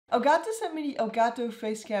Elgato sent me the Elgato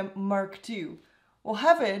Facecam Mark II. We'll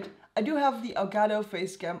have it. I do have the Elgato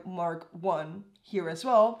Facecam Mark I here as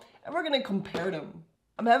well, and we're gonna compare them.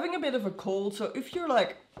 I'm having a bit of a cold, so if you're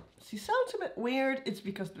like, she sounds a bit weird, it's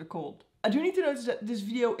because of the cold. I do need to notice that this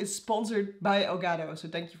video is sponsored by Elgato, so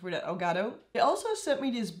thank you for that, Elgato. They also sent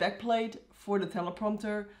me this backplate for the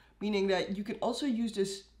teleprompter, meaning that you can also use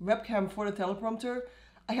this webcam for the teleprompter.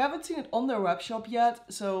 I haven't seen it on their web shop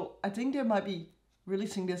yet, so I think they might be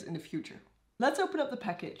releasing this in the future. Let's open up the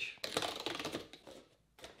package.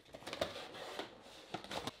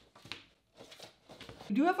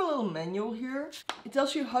 We do have a little manual here. It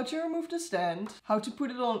tells you how to remove the stand, how to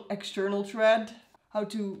put it on external thread, how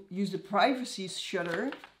to use the privacy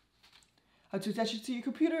shutter, how to attach it to your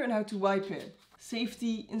computer, and how to wipe it.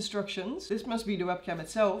 Safety instructions. This must be the webcam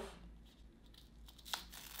itself.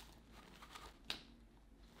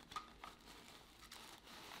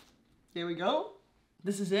 There we go.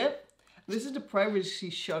 This is it. This is the privacy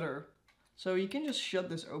shutter. So you can just shut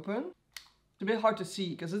this open. It's a bit hard to see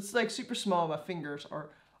because it's like super small. My fingers are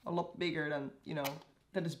a lot bigger than, you know,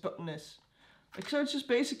 that this button is. Like, so it's just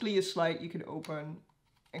basically a slide you can open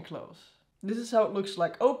and close. This is how it looks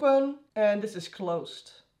like open, and this is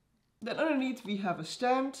closed. Then underneath we have a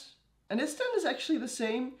stand, and this stand is actually the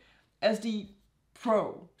same as the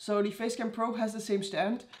Pro. So the Facecam Pro has the same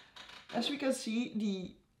stand. As we can see,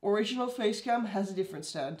 the original Facecam has a different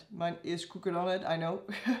stand. Mine is crooked on it, I know.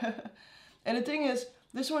 And the thing is,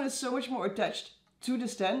 this one is so much more attached to the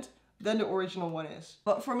stand than the original one is.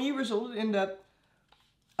 But for me, it resulted in that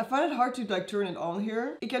I find it hard to like turn it on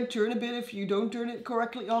here. It can turn a bit if you don't turn it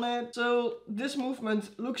correctly on it. So this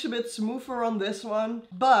movement looks a bit smoother on this one.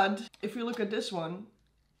 But if you look at this one,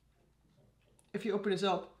 if you open this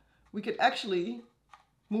up, we can actually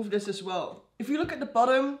move this as well. If you look at the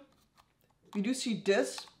bottom, we do see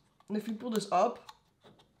this. And if you pull this up,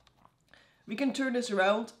 we can turn this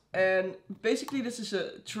around. And basically this is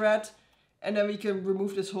a thread. And then we can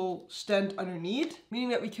remove this whole stand underneath, meaning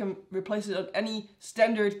that we can replace it on any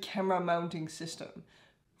standard camera mounting system.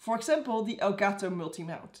 For example, the Elgato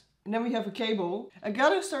multi-mount. And then we have a cable.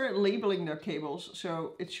 Elgato started labeling their cables,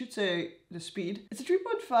 so it should say the speed. It's a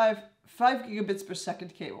 3.5 5 gigabits per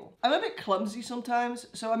second cable. I'm a bit clumsy sometimes,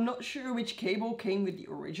 so I'm not sure which cable came with the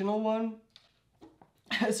original one.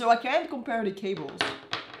 So I can't compare the cables.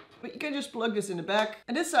 But you can just plug this in the back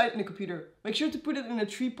and this side in the computer. Make sure to put it in a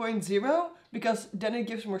 3.0 because then it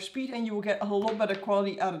gives more speed and you will get a lot better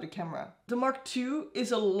quality out of the camera. The Mark II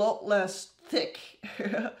is a lot less thick,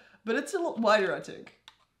 but it's a lot wider, I think.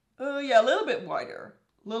 Yeah, a little bit wider.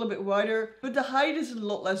 A little bit wider, but the height is a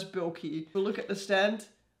lot less bulky. If we look at the stand,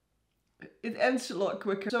 it ends a lot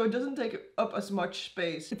quicker, so it doesn't take up as much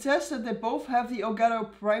space. It says that they both have the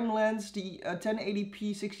Elgato Prime lens, the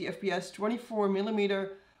 1080p 60 fps 24mm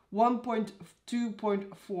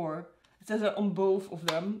 1.2.4. It says that on both of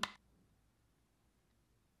them.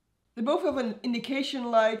 They both have an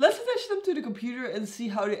indication light. Let's attach them to the computer and see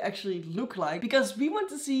how they actually look like, because we want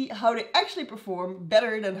to see how they actually perform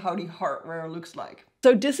better than how the hardware looks like.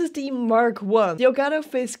 So this is the Mark I, the Elgato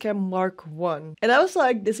Facecam Mark I. And I was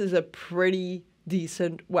like, this is a pretty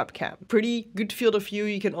decent webcam. Pretty good field of view.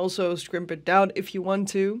 You can also scrimp it down if you want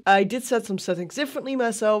to. I did set some settings differently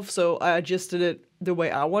myself, so I adjusted it the way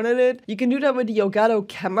I wanted it. You can do that with the Elgato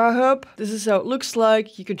camera hub. This is how it looks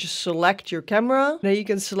like. You can just select your camera. Now you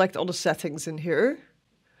can select all the settings in here.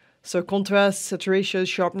 So contrast, saturation,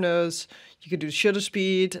 sharpness. You can do shutter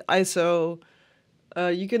speed, ISO.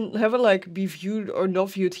 You can have it like be viewed or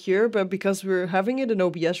not viewed here, but because we're having it in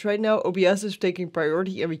OBS right now, OBS is taking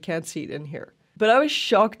priority and we can't see it in here. But I was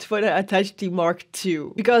shocked when I attached the Mark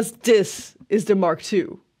II, because this is the Mark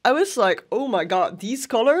II. I was like, oh my god, these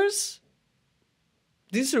colors,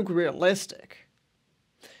 these look realistic.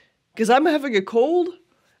 Because I'm having a cold,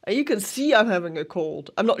 and you can see I'm having a cold.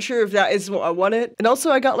 I'm not sure if that is what I wanted. And also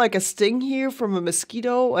I got like a sting here from a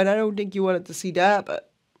mosquito, and I don't think you wanted to see that,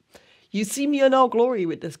 but you see me in all glory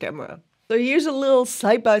with this camera. So here's a little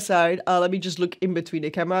side by side. Let me just look in between the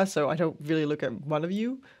camera so I don't really look at one of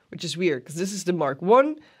you, which is weird because this is the Mark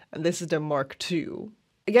I and this is the Mark II.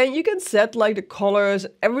 Again, you can set like the colors,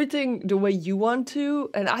 everything the way you want to,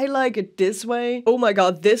 and I like it this way. Oh my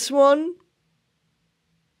god, this one,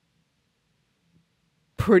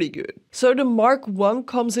 pretty good. So the Mark I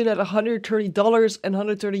comes in at $130 and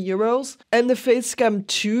 130 euros, and the Facecam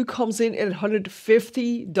 2 comes in at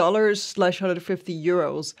 $150/150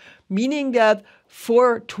 euros, meaning that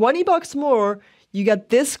for 20 bucks more, you get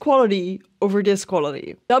this quality over this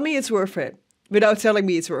quality. Tell me it's worth it, without telling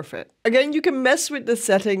me it's worth it. Again, you can mess with the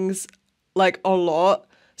settings like a lot,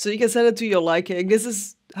 so you can set it to your liking. This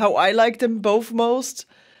is how I like them both most.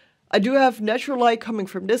 I do have natural light coming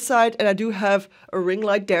from this side, and I do have a ring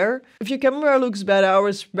light there. If your camera looks bad, I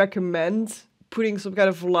always recommend putting some kind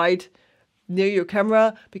of light near your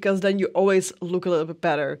camera, because then you always look a little bit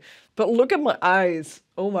better. But look at my eyes.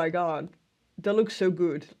 Oh my god. That looks so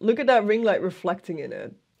good. Look at that ring light reflecting in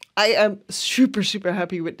it. I am super, super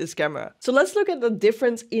happy with this camera. So let's look at the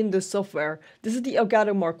difference in the software. This is the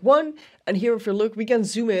Elgato Mark 1. And here, if you look, we can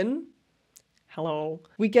zoom in. Hello.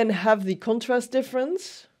 We can have the contrast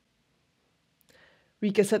difference.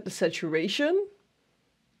 We can set the saturation.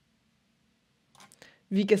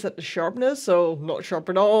 We can set the sharpness, so not sharp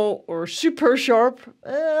at all or super sharp,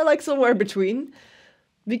 like somewhere between.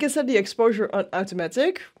 We can set the exposure on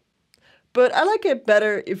automatic, but I like it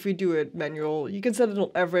better if we do it manual. You can set it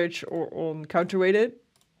on average or on counter-weighted.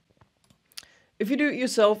 If you do it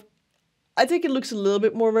yourself, I think it looks a little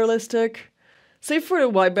bit more realistic. Same for the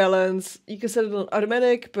white balance, you can set it on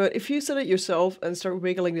automatic, but if you set it yourself and start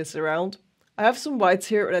wiggling this around, I have some whites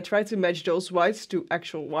here and I try to match those whites to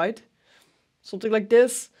actual white. Something like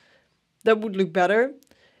this, that would look better.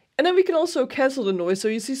 And then we can also cancel the noise. So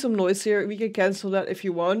you see some noise here, we can cancel that if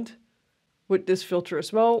you want with this filter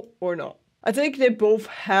as well, or not. I think they both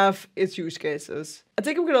have its use cases. I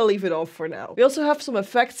think I'm gonna leave it off for now. We also have some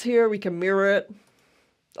effects here, we can mirror it.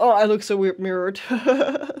 Oh, I look so weird mirrored.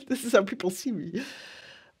 This is how people see me.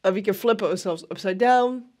 We can flip ourselves upside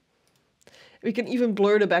down. We can even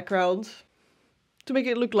blur the background to make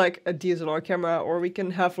it look like a DSLR camera, or we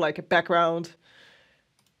can have like a background.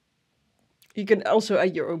 You can also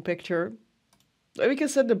add your own picture. And we can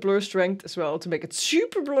set the blur strength as well to make it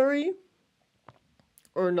super blurry.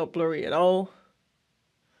 Or not blurry at all.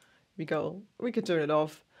 We can turn it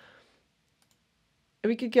off. And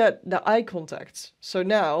we can get the eye contact. So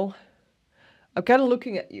now, I'm kind of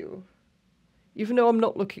looking at you. Even though I'm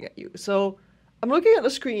not looking at you. So, I'm looking at the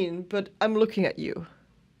screen, but I'm looking at you.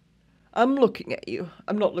 I'm looking at you.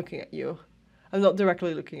 I'm not looking at you. I'm not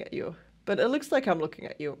directly looking at you. But it looks like I'm looking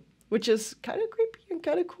at you. Which is kind of creepy and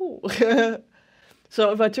kind of cool.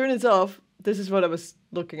 So if I turn this off, this is what I was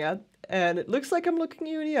looking at. And it looks like I'm looking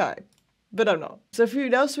you in the eye. But I'm not. So if you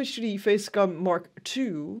now switch to the Facecam Mark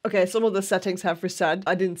 2. Okay, some of the settings have reset.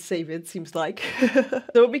 I didn't save it, seems like.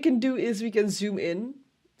 So what we can do is we can zoom in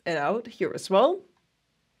and out here as well.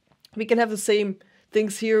 We can have the same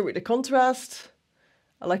things here with the contrast.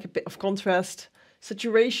 I like a bit of contrast.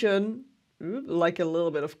 Saturation, like a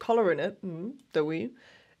little bit of color in it, do we?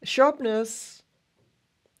 Sharpness,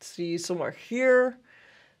 see somewhere here.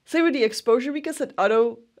 Same with the exposure, we can set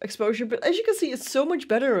auto exposure, but as you can see, it's so much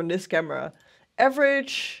better on this camera.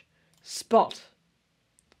 Average, spot.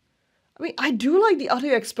 I mean, I do like the auto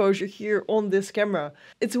exposure here on this camera.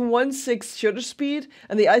 It's a 1.6 shutter speed,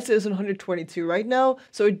 and the ISO is 122 right now,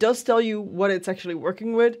 so it does tell you what it's actually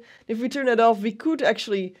working with. If we turn that off, we could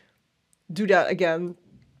actually do that again.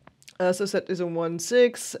 So set is on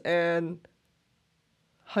 1.6 and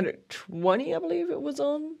 120, I believe it was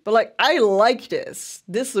on. But like, I like this.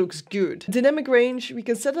 This looks good. Dynamic range, we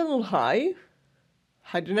can set it on high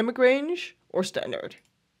dynamic range, or standard.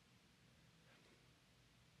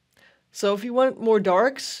 So if you want more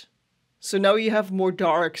darks, so now you have more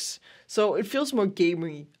darks. So it feels more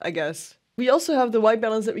gamey, I guess. We also have the white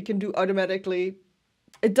balance that we can do automatically.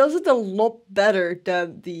 It does it a lot better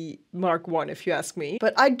than the Mark 1, if you ask me.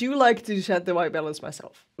 But I do like to set the white balance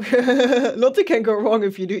myself. Nothing can go wrong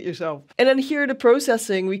if you do it yourself. And then here, the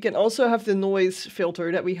processing, we can also have the noise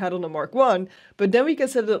filter that we had on the Mark 1. But then we can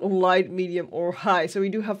set it on light, medium, or high. So we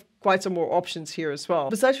do have quite some more options here as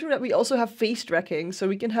well. Besides from that, we also have face tracking. So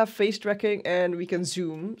we can have face tracking and we can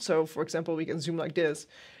zoom. So for example, we can zoom like this.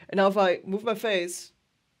 And now if I move my face,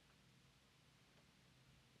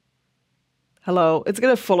 hello, it's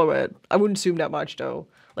gonna follow it. I wouldn't zoom that much though.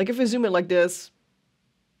 Like if I zoom it like this,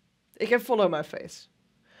 it can follow my face.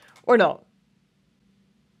 Or not.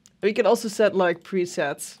 We can also set like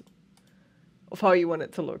presets of how you want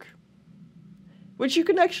it to look. Which you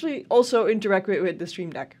can actually also interact with the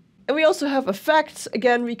Stream Deck. And we also have effects.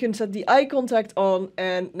 Again, we can set the eye contact on,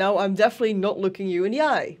 and now I'm definitely not looking you in the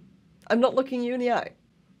eye. I'm not looking you in the eye.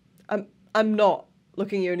 I'm not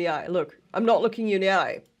looking you in the eye. Look, I'm not looking you in the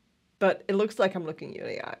eye. But it looks like I'm looking you in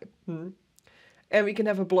the eye. And we can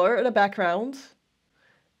have a blur in the background.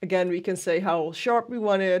 Again, we can say how sharp we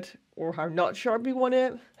want it or how not sharp we want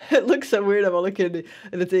it. It looks so weird when I look at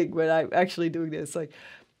the thing when I'm actually doing this. Like,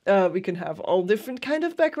 we can have all different kind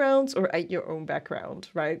of backgrounds or add your own background,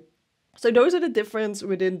 right? So those are the difference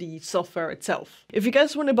within the software itself. If you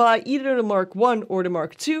guys want to buy either the Mark 1 or the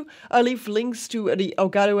Mark 2, I'll leave links to the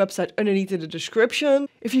Elgato website underneath in the description.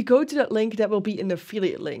 If you go to that link, that will be an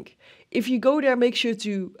affiliate link. If you go there, make sure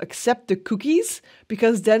to accept the cookies,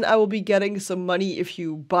 because then I will be getting some money if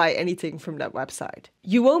you buy anything from that website.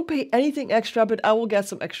 You won't pay anything extra, but I will get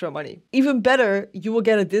some extra money. Even better, you will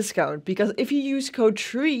get a discount, because if you use code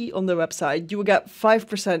Trui on the website, you will get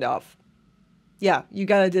 5% off. Yeah, you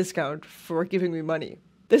got a discount for giving me money.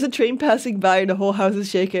 There's a train passing by and the whole house is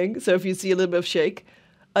shaking, so if you see a little bit of shake,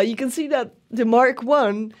 you can see that the Mark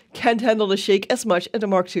 1 can't handle the shake as much as the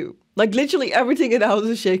Mark 2. Like literally everything in the house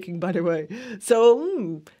is shaking, by the way.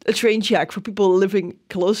 So, a train check for people living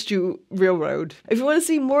close to railroad. If you want to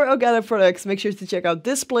see more Elgato products, make sure to check out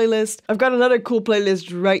this playlist. I've got another cool playlist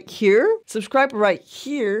right here. Subscribe right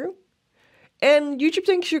here. And YouTube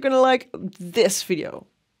thinks you're gonna like this video.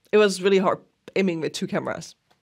 It was really hard aiming with 2 cameras.